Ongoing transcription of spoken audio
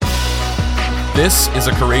This is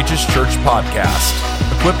a Courageous Church podcast,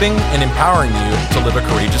 equipping and empowering you to live a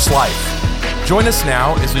courageous life. Join us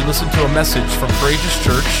now as we listen to a message from Courageous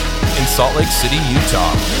Church in Salt Lake City,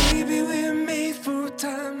 Utah.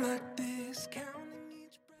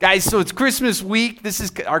 Guys, so it's Christmas week. This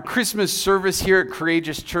is our Christmas service here at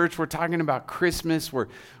Courageous Church. We're talking about Christmas.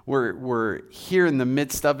 We're here in the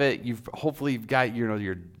midst of it. You've got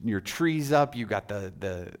your trees up. You've got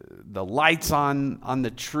the lights on the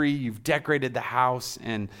tree. You've decorated the house,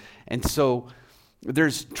 and so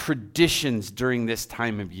there's traditions during this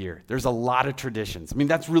time of year. There's a lot of traditions. I mean,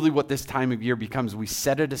 that's really what this time of year becomes. We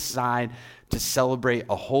set it aside to celebrate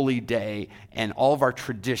a holy day, and all of our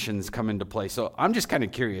traditions come into play. So I'm just kind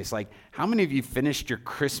of curious, how many of you finished your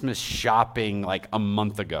Christmas shopping a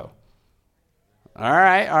month ago? All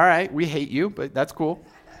right. We hate you, but that's cool.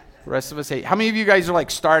 The rest of us hate. How many of you guys are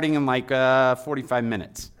starting in 45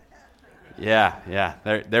 minutes? Yeah.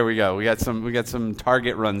 There we go. We got some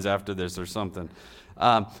Target runs after this or something.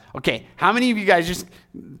 Okay, how many of you guys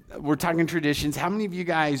we're talking traditions. How many of you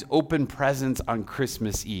guys open presents on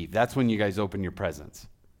Christmas Eve? That's when you guys open your presents.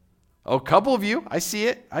 Oh, a couple of you. I see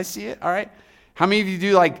it. All right. How many of you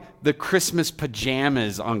do the Christmas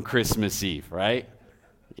pajamas on Christmas Eve, right?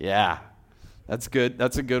 Yeah, that's good.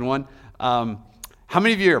 That's a good one. How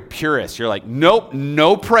many of you are purists? You're nope,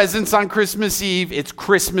 no presents on Christmas Eve. It's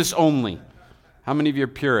Christmas only. How many of you are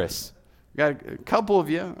purists? Got a couple of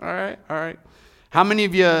you. All right. How many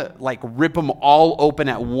of you rip them all open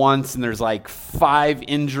at once and there's 5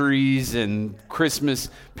 injuries and Christmas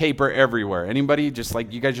paper everywhere? Anybody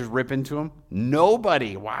you guys just rip into them?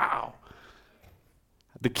 Nobody. Wow.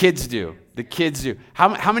 The kids do.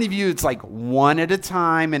 How many of you it's one at a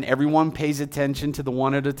time and everyone pays attention to the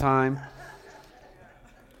one at a time?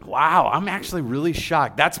 Wow, I'm actually really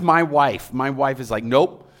shocked. That's my wife. My wife is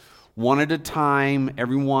nope. One at a time,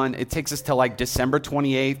 everyone. It takes us till December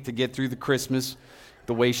 28th to get through the Christmas,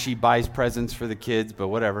 the way she buys presents for the kids, but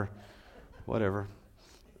whatever.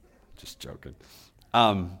 Just joking.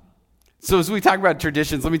 So as we talk about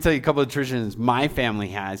traditions, let me tell you a couple of traditions my family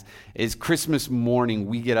has. Is Christmas morning,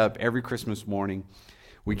 we get up every Christmas morning.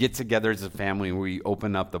 We get together as a family and we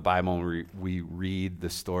open up the Bible and we read the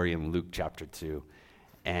story in Luke chapter 2.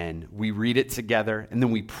 And we read it together, and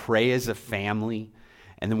then we pray as a family.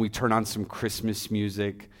 And then we turn on some Christmas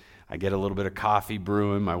music. I get a little bit of coffee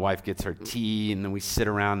brewing. My wife gets her tea. And then we sit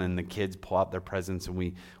around and the kids pull out their presents and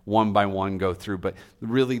we one by one go through. But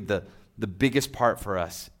really the biggest part for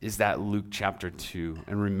us is that Luke chapter 2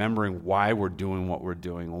 and remembering why we're doing what we're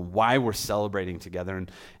doing and why we're celebrating together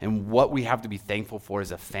and what we have to be thankful for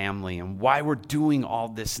as a family and why we're doing all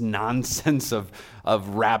this nonsense of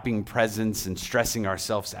wrapping presents and stressing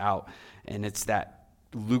ourselves out. And it's that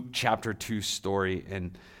Luke chapter 2 story,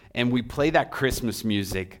 and we play that Christmas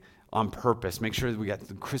music on purpose. Make sure that we got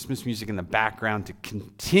the Christmas music in the background to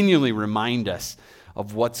continually remind us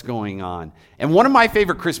of what's going on. And one of my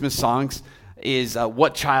favorite Christmas songs is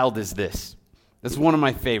What Child Is This? That's one of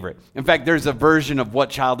my favorite. In fact, there's a version of What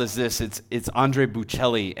Child Is This? It's Andre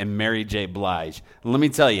Bocelli and Mary J. Blige. And let me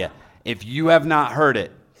tell you, if you have not heard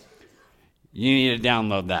it, you need to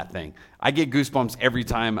download that thing. I get goosebumps every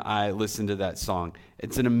time I listen to that song.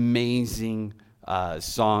 It's an amazing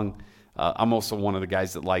song. I'm also one of the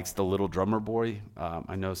guys that likes The Little Drummer Boy.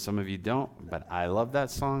 I know some of you don't, but I love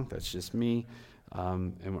that song. That's just me.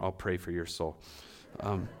 And I'll pray for your soul.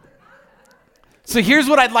 So here's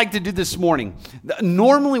what I'd like to do this morning.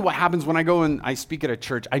 Normally what happens when I go and I speak at a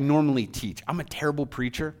church, I normally teach. I'm a terrible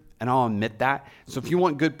preacher, and I'll admit that. So if you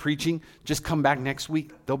want good preaching, just come back next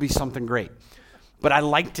week. There'll be something great. But I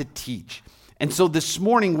like to teach. And so this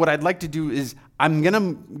morning, what I'd like to do is I'm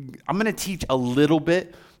gonna teach a little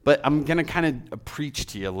bit, but I'm gonna kind of preach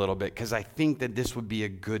to you a little bit because I think that this would be a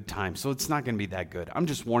good time. So it's not gonna be that good. I'm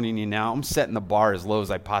just warning you now. I'm setting the bar as low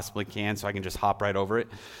as I possibly can so I can just hop right over it.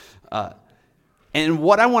 And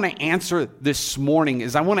what I want to answer this morning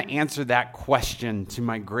is I want to answer that question to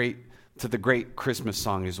the great Christmas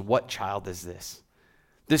song is, what child is this?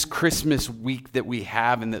 This Christmas week that we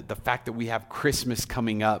have and the fact that we have Christmas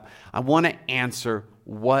coming up, I want to answer,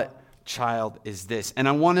 what child is this? And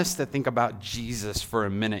I want us to think about Jesus for a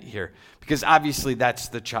minute here, because obviously that's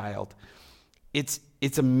the child. It's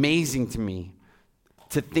amazing to me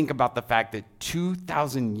to think about the fact that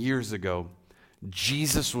 2,000 years ago,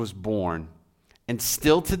 Jesus was born. And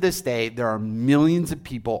still to this day, there are millions of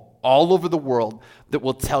people all over the world that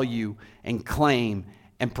will tell you and claim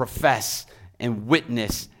and profess and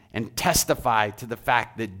witness and testify to the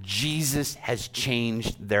fact that Jesus has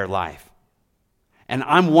changed their life. And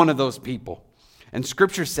I'm one of those people. And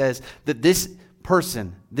Scripture says that this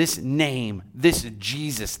person, this name, this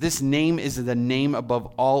Jesus, this name is the name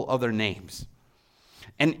above all other names.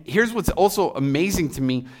 And here's what's also amazing to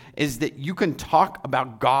me is that you can talk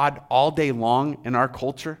about God all day long in our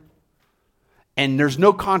culture, and there's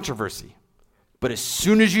no controversy. But as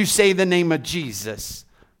soon as you say the name of Jesus,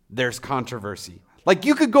 there's controversy. Like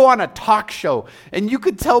you could go on a talk show and you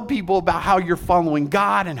could tell people about how you're following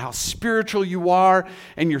God and how spiritual you are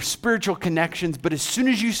and your spiritual connections. But as soon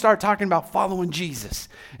as you start talking about following Jesus,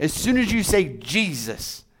 as soon as you say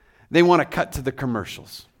Jesus, they want to cut to the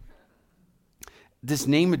commercials. This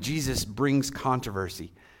name of Jesus brings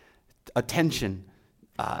controversy, attention,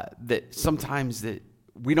 that sometimes that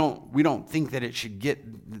we don't think that it should get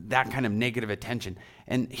that kind of negative attention.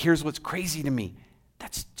 And here's what's crazy to me.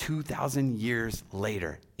 That's 2,000 years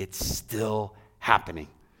later. It's still happening.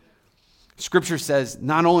 Scripture says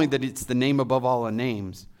not only that it's the name above all the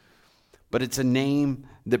names, but it's a name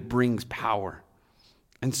that brings power.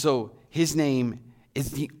 And so his name is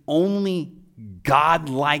the only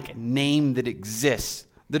God-like name that exists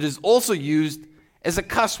that is also used as a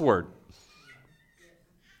cuss word.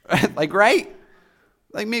 Like, right?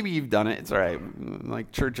 Like maybe you've done it. It's all right.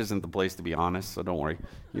 Like church isn't the place to be honest, so don't worry.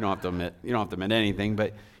 You don't have to admit anything.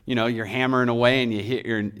 But you're hammering away and you hit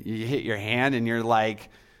your hand and you're like,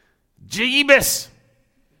 Jeebus.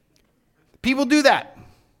 People do that.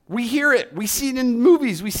 We hear it. We see it in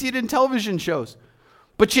movies. We see it in television shows.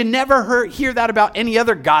 But you never hear that about any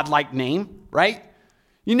other godlike name, right?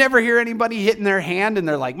 You never hear anybody hitting their hand and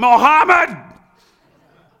they're like, Muhammad.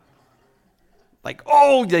 Like,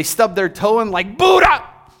 oh, they stub their toe and like, Buddha.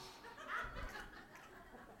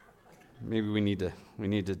 Maybe we need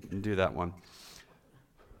to do that one.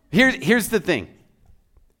 Here's the thing.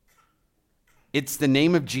 It's the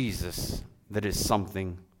name of Jesus that is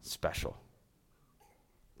something special.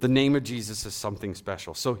 The name of Jesus is something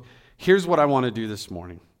special. So here's what I want to do this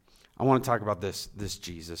morning. I want to talk about this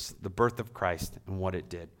Jesus, the birth of Christ and what it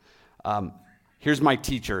did. Here's my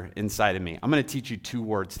teacher inside of me. I'm going to teach you two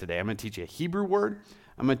words today. I'm going to teach you a Hebrew word.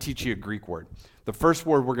 I'm going to teach you a Greek word. The first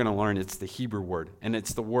word we're going to learn, it's the Hebrew word, and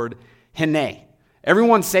it's the word hene.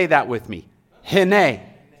 Everyone say that with me. Hene.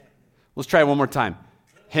 Let's try it one more time.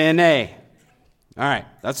 Hene. All right,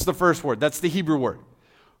 that's the first word. That's the Hebrew word.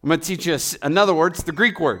 I'm going to teach you another word. It's the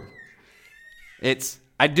Greek word. It's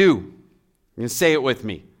I do. You're going to say it with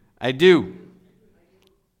me. I do.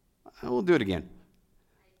 We'll do it again.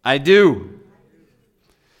 I do.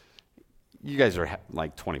 You guys are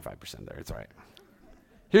like 25% there. It's all right.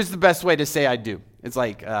 Here's the best way to say I do. It's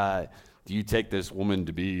like, do you take this woman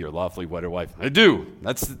to be your lawfully wedded wife? I do.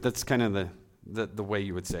 That's kind of the way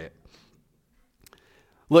you would say it.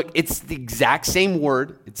 Look, it's the exact same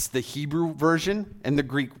word. It's the Hebrew version and the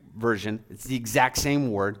Greek version. It's the exact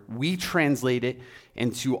same word. We translate it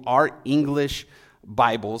into our English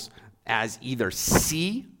Bibles as either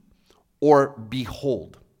see or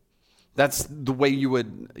behold. That's the way you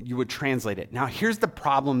would translate it. Now, here's the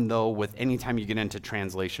problem, though, with any time you get into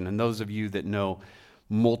translation, and those of you that know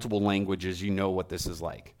multiple languages, you know what this is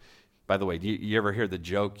like. By the way, do you ever hear the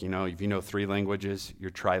joke, if you know 3 languages,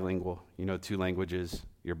 you're trilingual. You know 2 languages,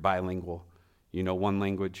 you're bilingual. You know 1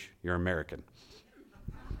 language, you're American.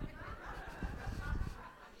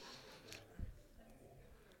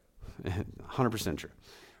 %100% true.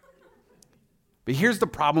 But here's the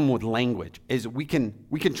problem with language, is we can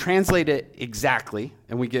translate it exactly,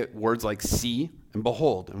 and we get words like see and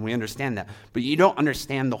behold, and we understand that. But you don't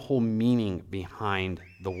understand the whole meaning behind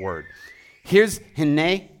the word. Here's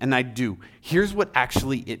hene and I do. Here's what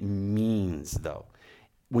actually it means, though.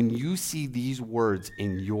 When you see these words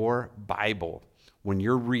in your Bible, when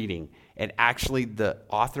you're reading, and actually the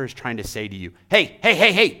author is trying to say to you, hey,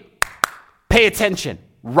 pay attention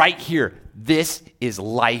right here. This is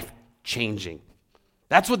life-changing.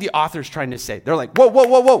 That's what the author's trying to say. They're like,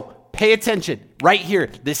 whoa, pay attention right here.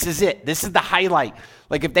 This is it. This is the highlight.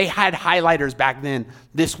 Like if they had highlighters back then,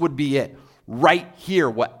 this would be it. Right here,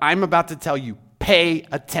 what I'm about to tell you, pay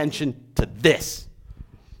attention to this.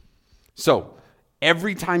 So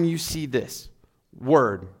every time you see this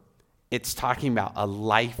word, it's talking about a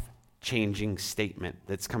life-changing statement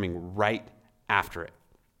that's coming right after it.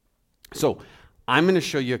 So I'm going to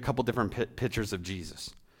show you a couple different pictures of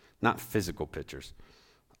Jesus. Not physical pictures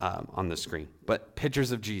on the screen, but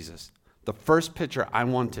pictures of Jesus. The first picture I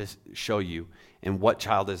want to show you, and what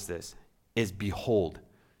child is this, is behold,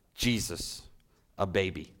 Jesus, a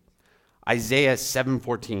baby. Isaiah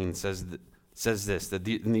 7:14 says this, that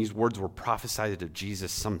these words were prophesied of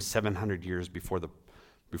Jesus some 700 years before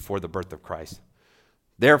the birth of Christ.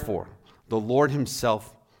 Therefore, the Lord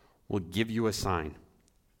himself will give you a sign.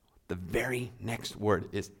 The very next word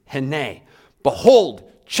is hene.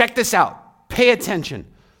 Behold, check this out. Pay attention.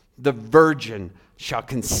 The virgin shall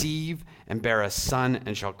conceive and bear a son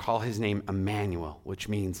and shall call his name Emmanuel, which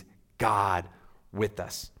means God with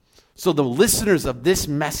us. So the listeners of this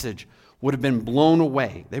message would have been blown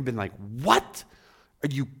away. They've been like, what? Are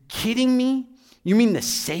you kidding me? You mean the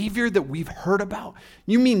Savior that we've heard about?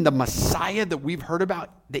 You mean the Messiah that we've heard about,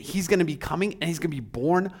 that he's going to be coming and he's going to be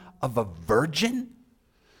born of a virgin?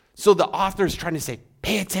 So the author is trying to say,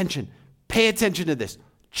 pay attention to this.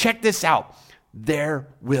 Check this out. There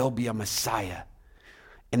will be a Messiah,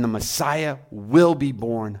 and the Messiah will be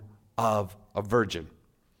born of a virgin.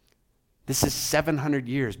 This is 700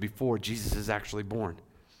 years before Jesus is actually born.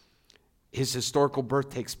 His historical birth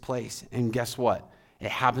takes place, and guess what? It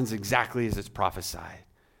happens exactly as it's prophesied,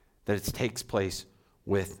 that it takes place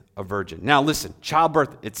with a virgin. Now listen,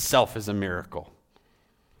 childbirth itself is a miracle.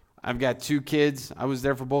 I've got 2 kids. I was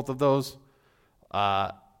there for both of those.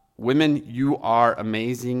 Women, you are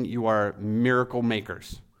amazing. You are miracle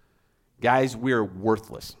makers. Guys, we are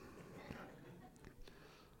worthless.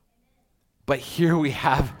 But here we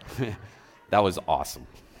have, that was awesome.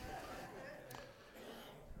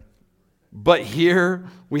 But here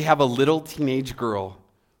we have a little teenage girl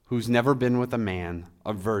who's never been with a man,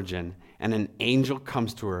 a virgin, and an angel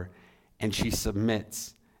comes to her and she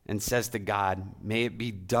submits and says to God, may it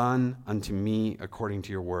be done unto me according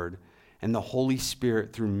to your word. And the Holy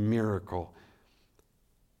Spirit, through miracle,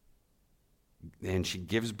 and she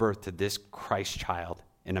gives birth to this Christ child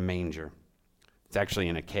in a manger. It's actually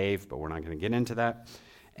in a cave, but we're not going to get into that.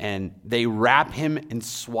 And they wrap him in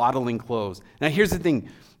swaddling clothes. Now, here's the thing.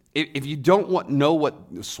 If you don't know what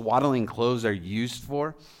swaddling clothes are used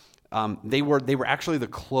for, they were actually the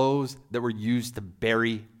clothes that were used to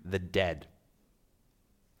bury the dead.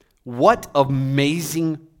 What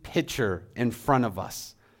amazing picture in front of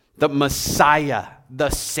us. The Messiah, the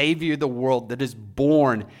Savior of the world that is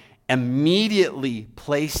born, immediately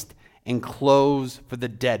placed in clothes for the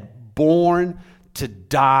dead, born to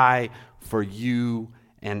die for you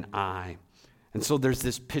and I. And so there's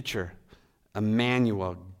this picture,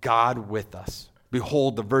 Emmanuel, God with us.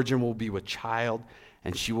 Behold, the virgin will be with child,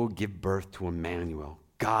 and she will give birth to Emmanuel,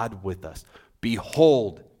 God with us.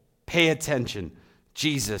 Behold, pay attention,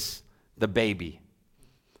 Jesus, the baby.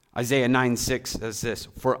 Isaiah 9:6 says this,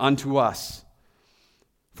 For unto us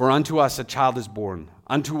a child is born,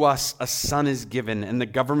 unto us a son is given, and the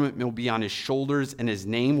government will be on his shoulders, and his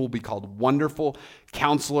name will be called Wonderful,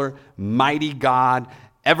 Counselor, Mighty God,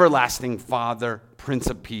 Everlasting Father, Prince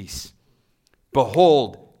of Peace.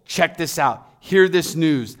 Behold, check this out. Hear this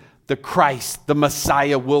news. The Christ, the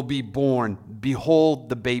Messiah, will be born. Behold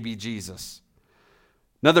the baby Jesus.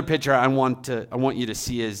 Another picture I want you to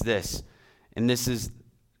see is this, and this is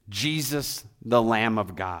Jesus, the Lamb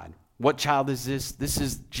of God. What child is this? This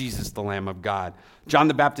is Jesus, the Lamb of God. John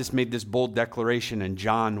the Baptist made this bold declaration in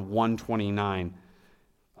John 1:29.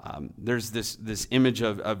 There's this image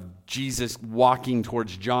of Jesus walking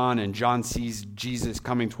towards John, and John sees Jesus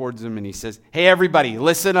coming towards him, and he says, hey, everybody,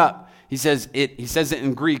 listen up. He says it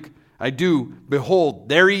in Greek, I do. Behold,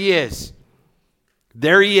 there he is.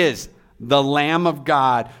 There he is, the Lamb of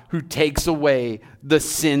God who takes away the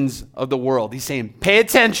sins of the world. He's saying, pay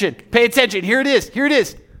attention. Here it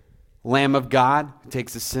is. Lamb of God who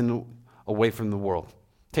takes the sin away from the world,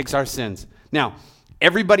 takes our sins. Now,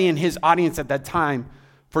 everybody in his audience at that time,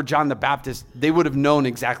 for John the Baptist, they would have known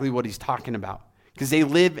exactly what he's talking about because they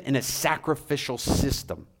live in a sacrificial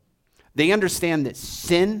system. They understand that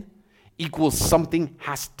sin equals something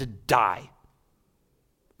has to die.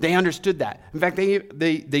 They understood that. In fact,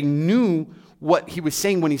 they knew what he was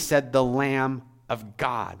saying when he said the Lamb of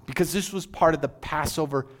God, because this was part of the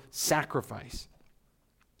Passover sacrifice.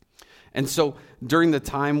 And so during the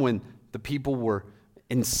time when the people were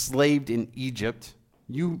enslaved in Egypt,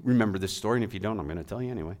 you remember this story, and if you don't, I'm going to tell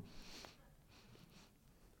you anyway.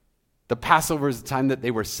 The Passover is the time that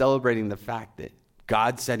they were celebrating the fact that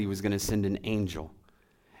God said he was going to send an angel,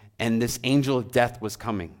 and this angel of death was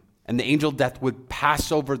coming. And the angel of death would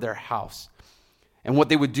pass over their house. And what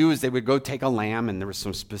they would do is they would go take a lamb, and there was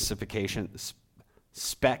some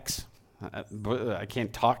specs. I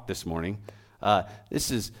can't talk this morning.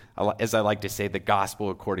 This is, as I like to say, the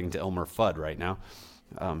gospel according to Elmer Fudd right now.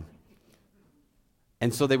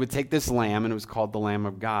 And so they would take this lamb, and it was called the Lamb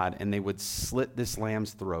of God, and they would slit this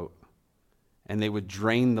lamb's throat, and they would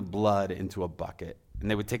drain the blood into a bucket. And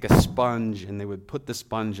they would take a sponge, and they would put the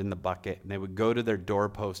sponge in the bucket, and they would go to their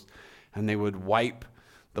doorpost, and they would wipe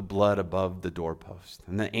the blood above the doorpost.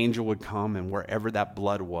 And the angel would come, and wherever that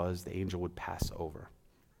blood was, the angel would pass over.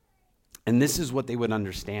 And this is what they would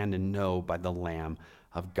understand and know by the Lamb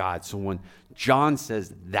of God. So when John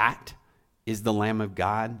says that is the Lamb of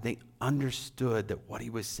God, they understood that what he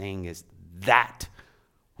was saying is that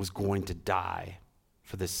was going to die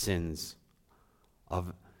for the sins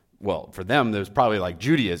of, well, for them, it was probably like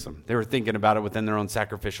Judaism. They were thinking about it within their own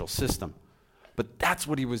sacrificial system. But that's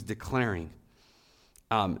what he was declaring.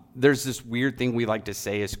 There's this weird thing we like to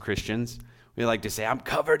say as Christians. We like to say, I'm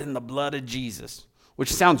covered in the blood of Jesus,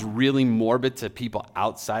 which sounds really morbid to people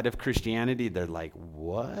outside of Christianity. They're like,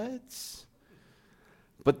 what?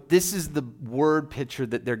 But this is the word picture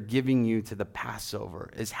that they're giving you to the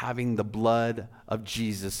Passover, is having the blood of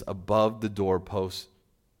Jesus above the doorpost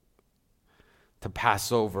to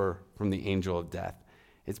pass over from the angel of death.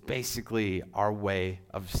 It's basically our way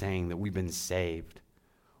of saying that we've been saved.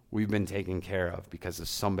 We've been taken care of because of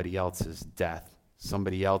somebody else's death,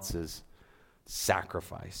 somebody else's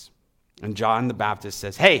sacrifice. And John the Baptist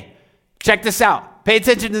says, hey, check this out. Pay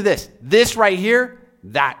attention to this. This right here,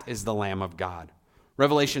 that is the Lamb of God.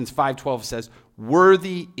 Revelations 5:12 says,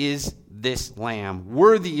 worthy is this Lamb.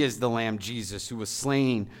 Worthy is the Lamb, Jesus, who was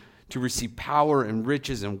slain to receive power and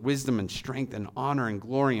riches and wisdom and strength and honor and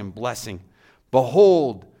glory and blessing.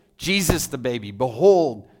 Behold, Jesus the baby.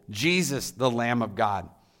 Behold, Jesus the Lamb of God.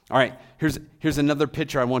 All right, here's another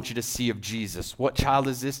picture I want you to see of Jesus. What child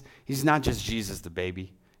is this? He's not just Jesus the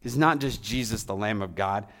baby. He's not just Jesus the Lamb of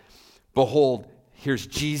God. Behold, here's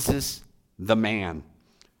Jesus the man.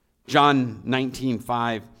 John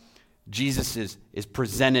 19:5, Jesus is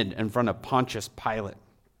presented in front of Pontius Pilate.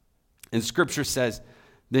 And Scripture says,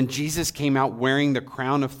 then Jesus came out wearing the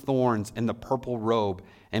crown of thorns and the purple robe.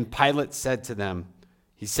 And Pilate said to them,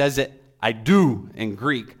 he says it, I do in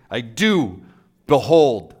Greek, I do,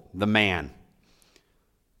 behold the man.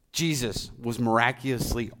 Jesus was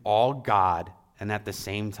miraculously all God and at the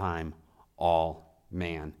same time all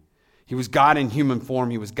man. He was God in human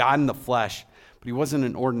form. He was God in the flesh, but he wasn't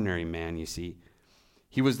an ordinary man, you see.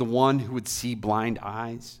 He was the one who would see blind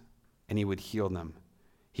eyes and he would heal them.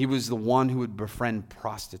 He was the one who would befriend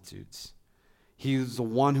prostitutes. He was the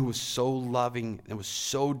one who was so loving and was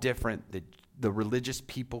so different that the religious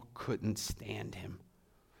people couldn't stand him.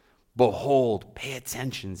 Behold, pay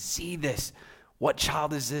attention, see this. What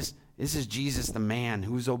child is this? This is Jesus the man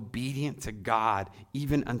who is obedient to God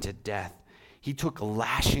even unto death. He took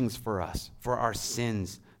lashings for us, for our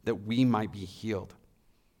sins, that we might be healed.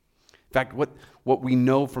 In fact, what we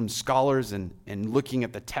know from scholars and looking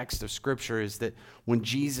at the text of Scripture is that when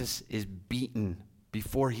Jesus is beaten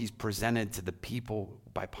before he's presented to the people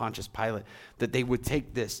by Pontius Pilate, that they would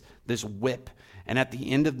take this whip, and at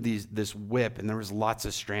the end of this whip, and there was lots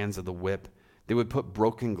of strands of the whip, they would put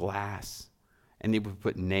broken glass, and they would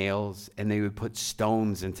put nails, and they would put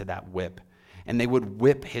stones into that whip, and they would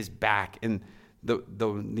whip his back. And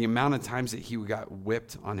the amount of times that he got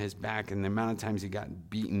whipped on his back and the amount of times he got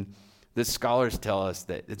beaten, the scholars tell us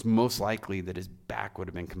that it's most likely that his back would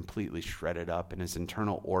have been completely shredded up and his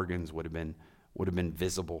internal organs would have been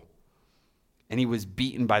visible. And he was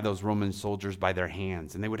beaten by those Roman soldiers by their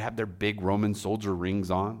hands. And they would have their big Roman soldier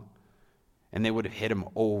rings on. And they would hit him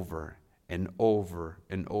over and over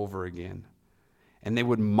and over again. And they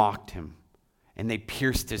would mock him. And they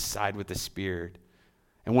pierced his side with a spear.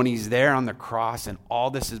 And when he's there on the cross and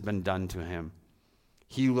all this has been done to him,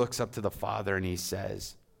 he looks up to the Father and he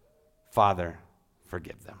says, Father,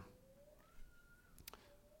 forgive them.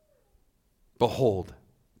 Behold,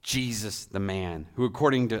 Jesus the man, who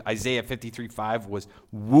according to Isaiah 53:5 was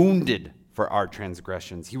wounded for our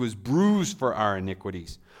transgressions. He was bruised for our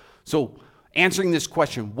iniquities. So answering this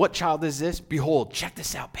question, what child is this? Behold, check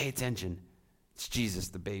this out, pay attention. It's Jesus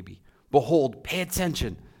the baby. Behold, pay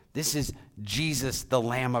attention. This is Jesus the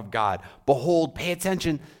Lamb of God. Behold, pay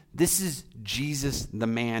attention. This is Jesus the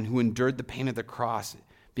man who endured the pain of the cross,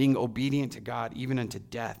 being obedient to God even unto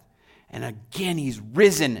death. And again, he's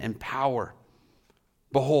risen in power.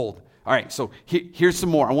 Behold. All right, so here's some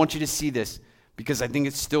more. I want you to see this because I think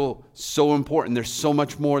it's still so important. There's so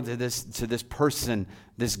much more to this person,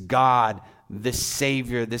 this God, this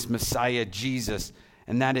Savior, this Messiah, Jesus.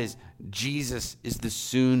 And that is, Jesus is the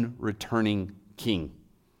soon returning King.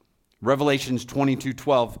 Revelations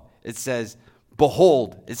 22:12, it says,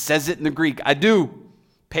 behold, it says it in the Greek. I do.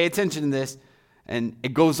 Pay attention to this. And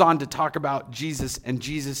it goes on to talk about Jesus. And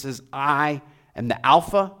Jesus says, I am the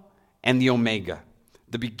Alpha and the Omega,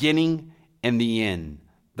 the beginning and the end,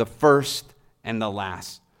 the first and the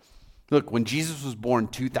last. Look, when Jesus was born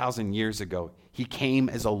 2,000 years ago, he came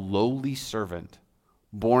as a lowly servant,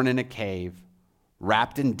 born in a cave,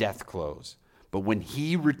 wrapped in death clothes. But when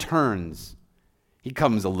he returns, he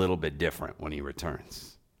comes a little bit different when he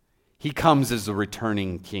returns. He comes as a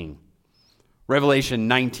returning king. Revelation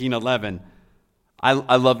 19:11,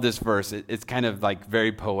 I love this verse. It's kind of like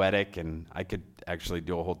very poetic, and I could actually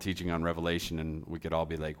do a whole teaching on Revelation, and we could all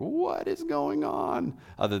be like, what is going on?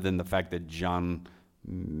 Other than the fact that John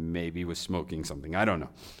maybe was smoking something. I don't know.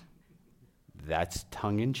 That's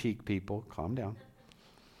tongue-in-cheek, people. Calm down.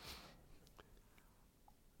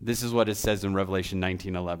 This is what it says in Revelation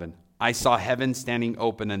 19:11. I saw heaven standing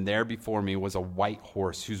open, and there before me was a white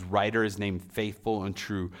horse, whose rider is named Faithful and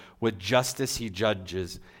True. With justice he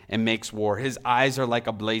judges and makes war. His eyes are like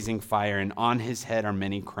a blazing fire, and on his head are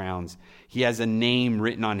many crowns. He has a name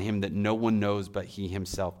written on him that no one knows but he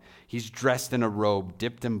himself. He's dressed in a robe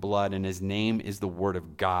dipped in blood, and his name is the Word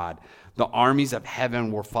of God. The armies of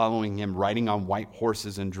heaven were following him, riding on white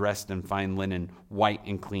horses and dressed in fine linen, white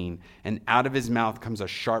and clean. And out of his mouth comes a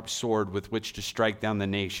sharp sword with which to strike down the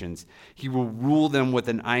nations. He will rule them with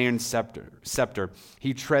an iron scepter.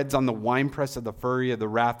 He treads on the winepress of the fury of the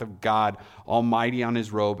wrath of God Almighty on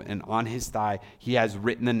his robe, and on his thigh he has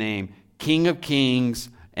written the name, King of Kings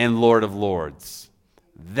and Lord of Lords.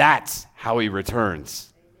 That's how he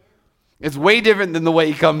returns. It's way different than the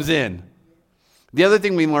way he comes in. The other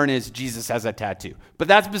thing we learn is Jesus has a tattoo. But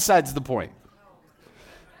that's besides the point.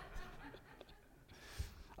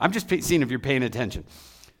 I'm just seeing if you're paying attention.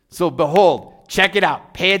 So behold, check it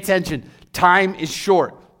out. Pay attention. Time is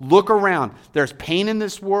short. Look around. There's pain in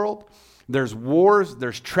this world. There's wars.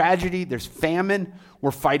 There's tragedy. There's famine. We're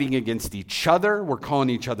fighting against each other. We're calling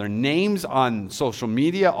each other names on social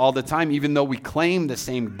media all the time, even though we claim the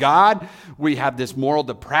same God. We have this moral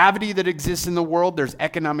depravity that exists in the world. There's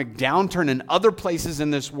economic downturn in other places in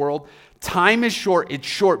this world. Time is short. It's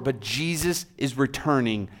short, but Jesus is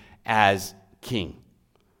returning as King.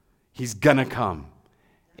 He's going to come.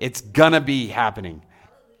 It's going to be happening.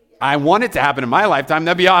 I want it to happen in my lifetime.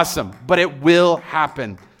 That'd be awesome, but it will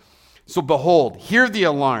happen. So behold, hear the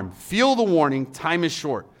alarm, feel the warning, time is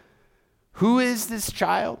short. Who is this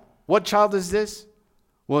child? What child is this?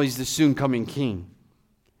 Well, he's the soon coming king.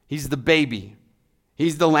 He's the baby.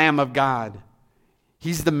 He's the Lamb of God.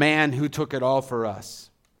 He's the man who took it all for us.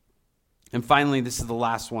 And finally, this is the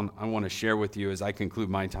last one I want to share with you as I conclude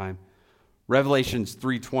my time. Revelations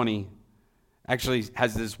 3:20 actually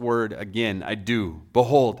has this word again, I do.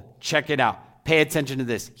 Behold, check it out. Pay attention to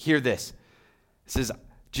this. Hear this. It says,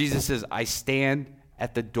 Jesus says, I stand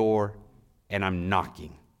at the door and I'm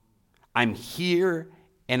knocking. I'm here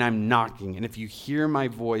and I'm knocking. And if you hear my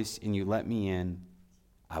voice and you let me in,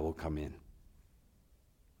 I will come in.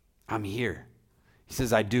 I'm here. He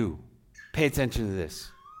says, I do. Pay attention to this.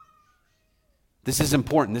 This is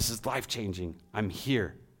important. This is life-changing. I'm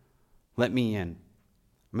here. Let me in.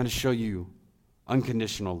 I'm going to show you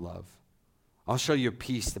unconditional love. I'll show you a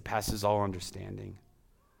peace that passes all understanding.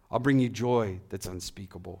 I'll bring you joy that's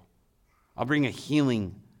unspeakable. I'll bring a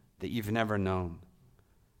healing that you've never known.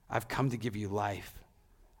 I've come to give you life.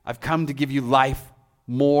 I've come to give you life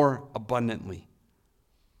more abundantly.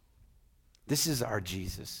 This is our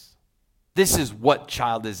Jesus. This is what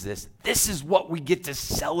child is this. This is what we get to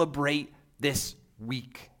celebrate this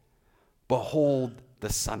week. Behold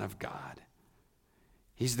the Son of God.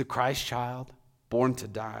 He's the Christ child, born to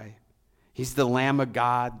die. He's the Lamb of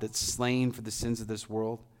God that's slain for the sins of this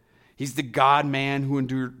world. He's the God-man who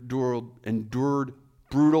endured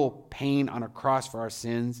brutal pain on a cross for our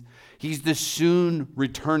sins. He's the soon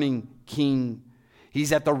returning King.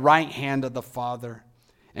 He's at the right hand of the Father,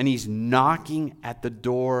 and he's knocking at the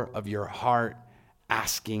door of your heart,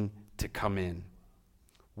 asking to come in.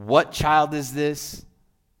 What child is this?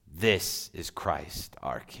 This is Christ,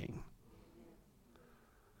 our King.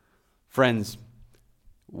 Friends,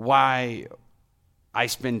 why I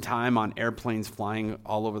spend time on airplanes flying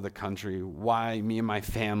all over the country, why me and my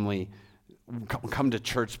family come to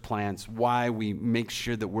church plants, why we make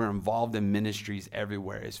sure that we're involved in ministries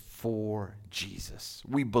everywhere is for Jesus.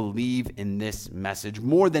 We believe in this message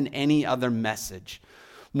more than any other message,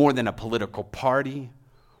 more than a political party,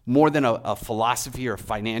 more than a philosophy or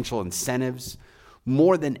financial incentives,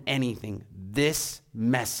 more than anything. This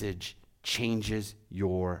message changes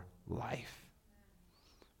your life.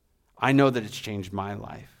 I know that it's changed my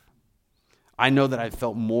life. I know that I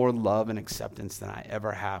felt more love and acceptance than I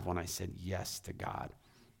ever have when I said yes to God.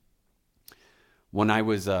 When I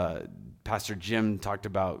was, Pastor Jim talked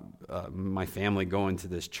about my family going to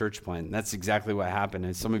this church plant. That's exactly what happened.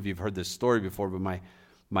 And some of you have heard this story before, but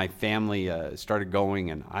my family started going,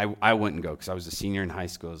 and I wouldn't go because I was a senior in high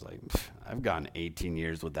school. I was like, I've gone 18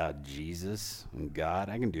 years without Jesus and God.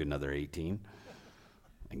 I can do another 18.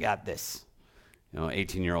 I got this.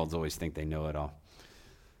 18-year-olds always think they know it all.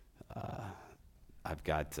 I've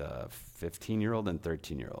got a 15-year-old and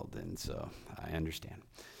 13-year-old, and so I understand.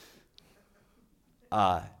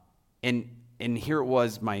 And here it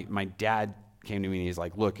was, my dad came to me and he's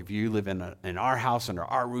like, look, if you live in our house under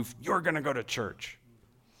our roof, you're going to go to church.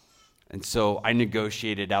 And so I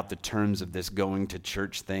negotiated out the terms of this going to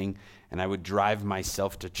church thing, and I would drive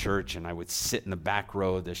myself to church, and I would sit in the back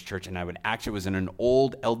row of this church, and it was in an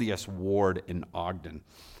old LDS ward in Ogden.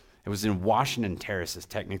 It was in Washington Terrace, is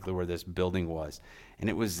technically where this building was. And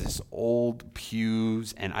it was this old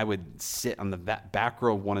pews, and I would sit on the back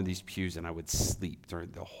row of one of these pews, and I would sleep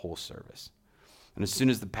during the whole service. And as soon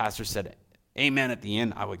as the pastor said amen at the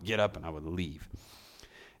end, I would get up and I would leave.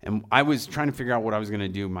 And I was trying to figure out what I was going to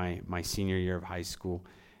do my senior year of high school.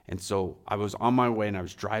 And so I was on my way, and I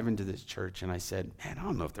was driving to this church, and I said, man, I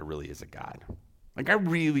don't know if there really is a God. Like, I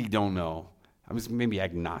really don't know. I was maybe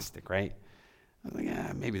agnostic, right? I was like,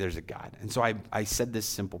 yeah, maybe there's a God. And so I said this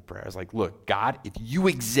simple prayer. I was like, look, God, if you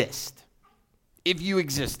exist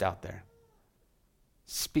out there,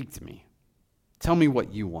 speak to me. Tell me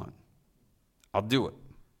what you want. I'll do it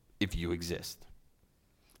if you exist.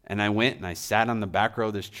 And I went and I sat on the back row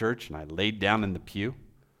of this church, and I laid down in the pew,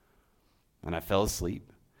 and I fell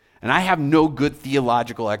asleep. And I have no good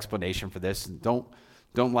theological explanation for this. Don't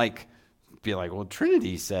like be like, well,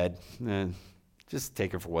 Trinity said, just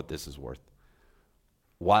take it for what this is worth.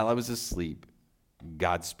 While I was asleep,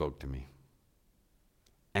 God spoke to me.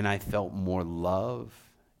 And I felt more love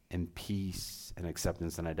and peace and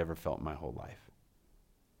acceptance than I'd ever felt in my whole life.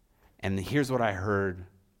 And here's what I heard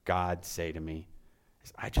God say to me,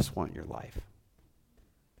 is, I just want your life.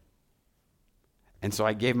 And so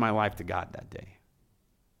I gave my life to God that day.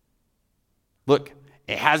 Look,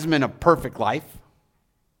 it hasn't been a perfect life.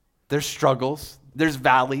 There's struggles, there's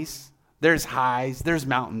valleys, there's highs, there's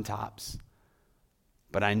mountaintops.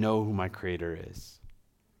 But I know who my Creator is.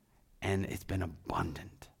 And it's been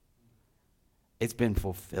abundant. It's been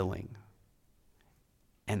fulfilling.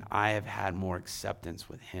 And I have had more acceptance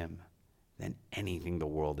with Him than anything the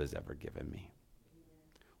world has ever given me.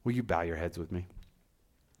 Will you bow your heads with me?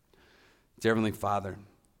 Dear Heavenly Father,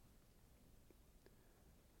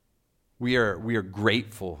 we are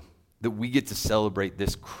grateful that we get to celebrate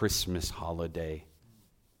this Christmas holiday.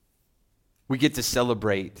 We get to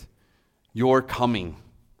celebrate your coming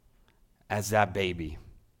as that baby,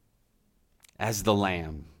 as the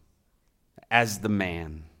lamb, as the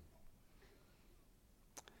man,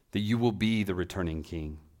 that you will be the returning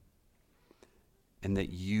king, and that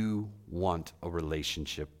you want a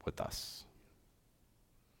relationship with us,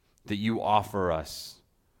 that you offer us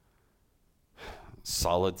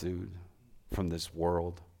solitude from this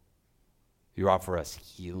world, you offer us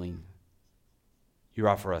healing, you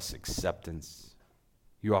offer us acceptance,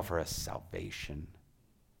 you offer us salvation.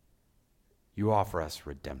 You offer us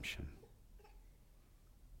redemption.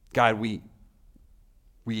 God, we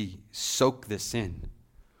soak this in.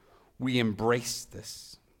 We embrace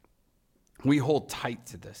this. We hold tight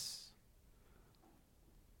to this.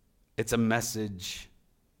 It's a message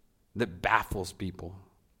that baffles people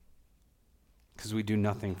because we do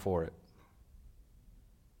nothing for it.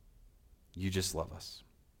 You just love us.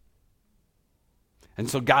 And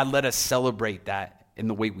so, God, let us celebrate that in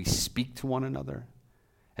the way we speak to one another,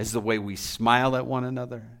 as the way we smile at one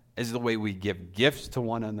another, as the way we give gifts to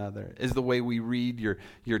one another, as the way we read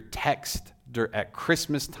your text at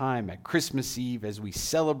Christmas time, at Christmas Eve, as we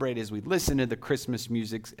celebrate, as we listen to the Christmas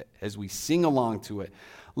music, as we sing along to it.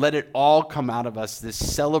 Let it all come out of us, this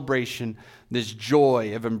celebration, this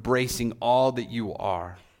joy of embracing all that you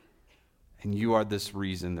are. And you are this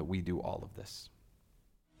reason that we do all of this.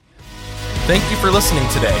 Thank you for listening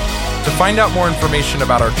today. To find out more information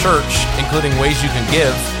about our church, including ways you can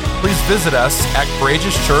give, please visit us at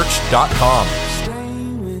courageouschurch.com.